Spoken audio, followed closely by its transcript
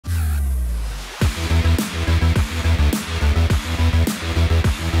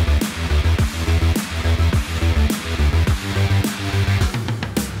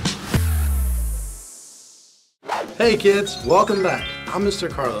Hey kids, welcome back. I'm Mr.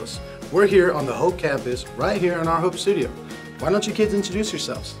 Carlos. We're here on the Hope campus, right here in our Hope studio. Why don't you kids introduce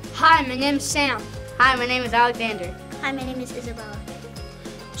yourselves? Hi, my name is Sam. Hi, my name is Alexander. Hi, my name is Isabella.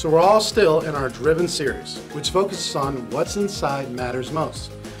 So we're all still in our Driven series, which focuses on what's inside matters most,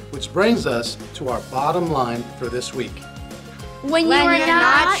 which brings us to our bottom line for this week. When you are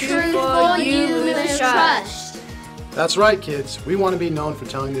not truthful, you lose trust. That's right, kids. We want to be known for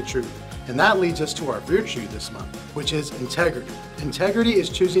telling the truth. And that leads us to our virtue this month, which is integrity. Integrity is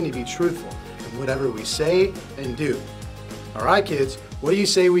choosing to be truthful in whatever we say and do. All right, kids, what do you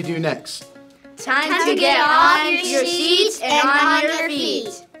say we do next? Time to get on your seats and on your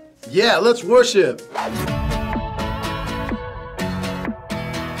feet. Yeah, let's worship.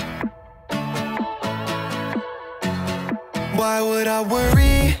 Why would I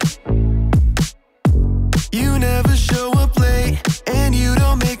worry? You never show up late and you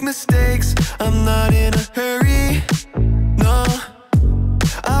don't make mistakes. I'm not in a hurry, no.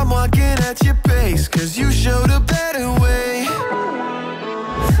 I'm walking at your pace, cause you showed a better way.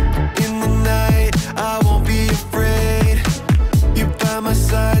 In the night, I won't be afraid. You're by my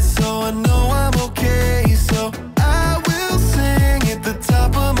side, so I know I'm okay. So I will sing at the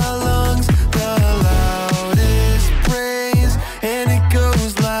top of my lungs, the loudest praise, and it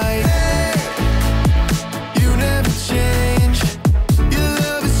goes like, hey, you never change. Your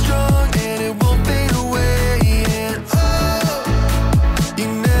love is strong and it won't fade away. And oh, you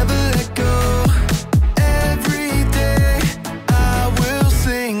never let go. Every day I will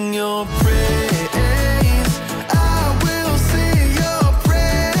sing your praise. I will sing your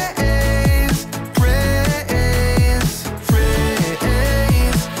praise. Praise,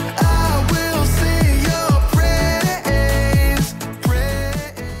 praise. I will sing your praise.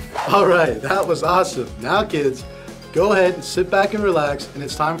 Praise. All right, that was awesome. Now, kids, go ahead and sit back and relax, and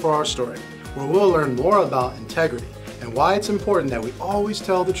it's time for our story, where we'll learn more about integrity and why it's important that we always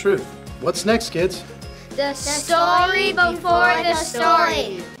tell the truth. What's next, kids? The story before the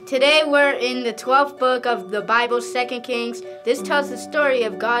story. Today we're in the 12th book of the Bible, 2 Kings. This tells the story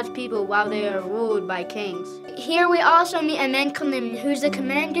of God's people while they are ruled by kings. Here we also meet a man called Naaman, who's the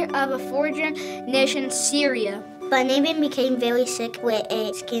commander of a foreign nation, Syria. But Naaman became very sick with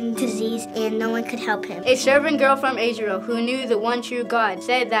a skin disease and no one could help him. A servant girl from Israel who knew the one true God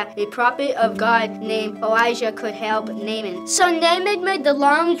said that a prophet of God named Elijah could help Naaman. So Naaman made the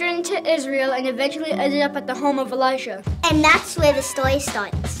long journey to Israel and eventually ended up at the home of Elisha. And that's where the story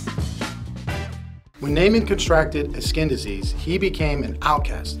starts. When Naaman contracted a skin disease, he became an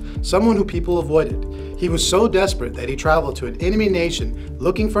outcast, someone who people avoided. He was so desperate that he traveled to an enemy nation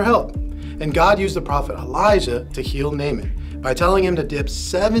looking for help. And God used the prophet Elijah to heal Naaman by telling him to dip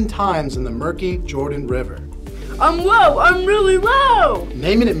 7 times in the murky Jordan River. I'm low, I'm really low!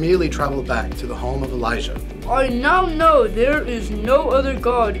 Naaman immediately traveled back to the home of Elijah. I now know there is no other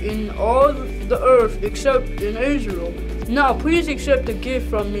God in all the earth except in Israel. Now please accept a gift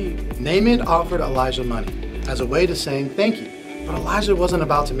from me. Naaman offered Elijah money as a way to saying thank you, but Elijah wasn't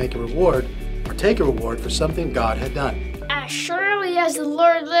about to make a reward or take a reward for something God had done. As surely as the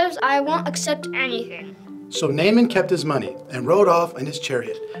Lord lives, I won't accept anything. So Naaman kept his money and rode off in his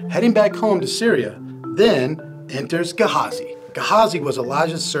chariot, heading back home to Syria. Then enters Gehazi. Gehazi was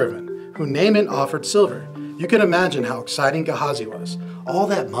Elijah's servant, who Naaman offered silver. You can imagine how exciting Gehazi was. All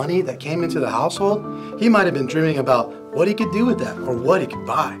that money that came into the household, he might have been dreaming about what he could do with that or what he could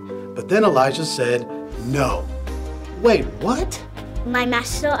buy. But then Elijah said, no. Wait, what? My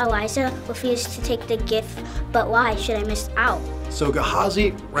master Elijah refused to take the gift, but why should I miss out? So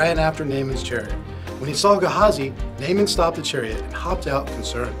Gehazi ran after Naaman's chariot. When he saw Gehazi, Naaman stopped the chariot and hopped out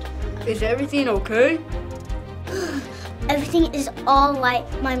concerned. Is everything okay? Everything is all right.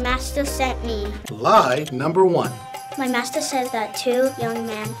 My master sent me. Lie number 1. My master says that 2 young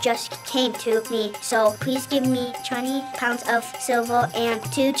men just came to me, so please give me 20 pounds of silver and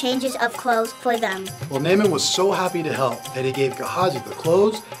 2 changes of clothes for them. Well, Naaman was so happy to help that he gave Gehazi the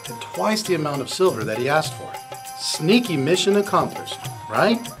clothes and twice the amount of silver that he asked for. Sneaky mission accomplished,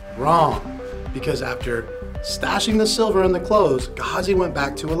 right? Wrong. Because after stashing the silver in the clothes, Gehazi went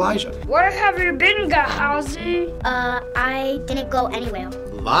back to Elijah. Where have you been, Gehazi? I didn't go anywhere.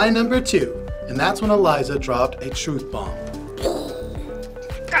 Lie number 2. And that's when Elijah dropped a truth bomb.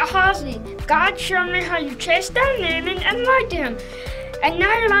 Gehazi, God showed me how you chased down Naaman and lied to him. And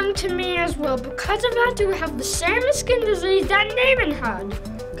now you're lying to me as well. Because of that, you have the same skin disease that Naaman had.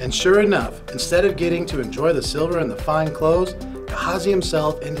 And sure enough, instead of getting to enjoy the silver and the fine clothes, Gehazi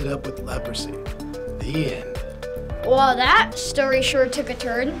himself ended up with leprosy. The end. Well, that story sure took a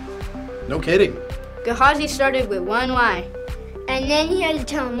turn. No kidding. Gehazi started with 1 lie. And then he had to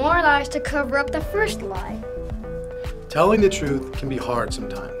tell more lies to cover up the first lie. Telling the truth can be hard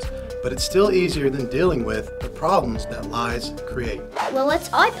sometimes, but it's still easier than dealing with the problems that lies create. Well, what's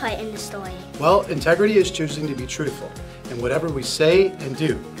our part in the story? Well, integrity is choosing to be truthful in whatever we say and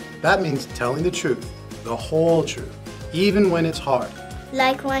do. That means telling the truth, the whole truth, even when it's hard.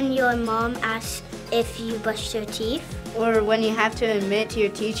 Like when your mom asks if you brushed your teeth? Or when you have to admit to your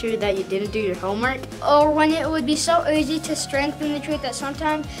teacher that you didn't do your homework? Or when it would be so easy to strengthen the truth that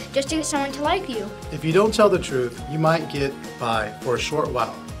sometimes just to get someone to like you. If you don't tell the truth, you might get by for a short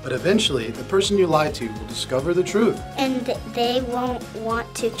while, but eventually the person you lied to will discover the truth. And they won't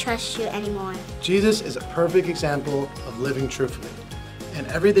want to trust you anymore. Jesus is a perfect example of living truthfully. And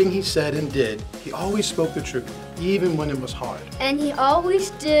everything he said and did, he always spoke the truth, even when it was hard. And he always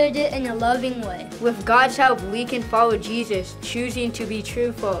did it in a loving way. With God's help, we can follow Jesus, choosing to be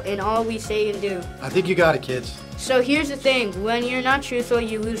truthful in all we say and do. I think you got it, kids. So here's the thing, when you're not truthful,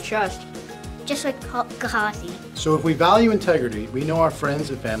 you lose trust. Just like Gehazi. So if we value integrity, we know our friends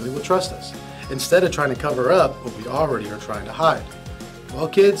and family will trust us, instead of trying to cover up what we already are trying to hide. Well,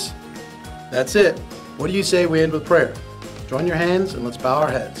 kids, that's it. What do you say we end with prayer? Join your hands and let's bow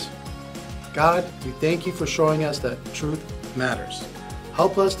our heads. God, we thank you for showing us that truth matters.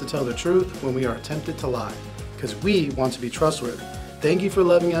 Help us to tell the truth when we are tempted to lie, because we want to be trustworthy. Thank you for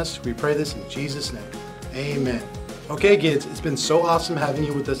loving us. We pray this in Jesus' name. Amen. Okay, kids, it's been so awesome having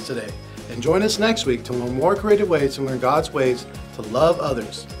you with us today. And join us next week to learn more creative ways to learn God's ways to love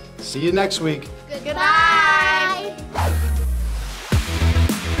others. See you next week. Goodbye!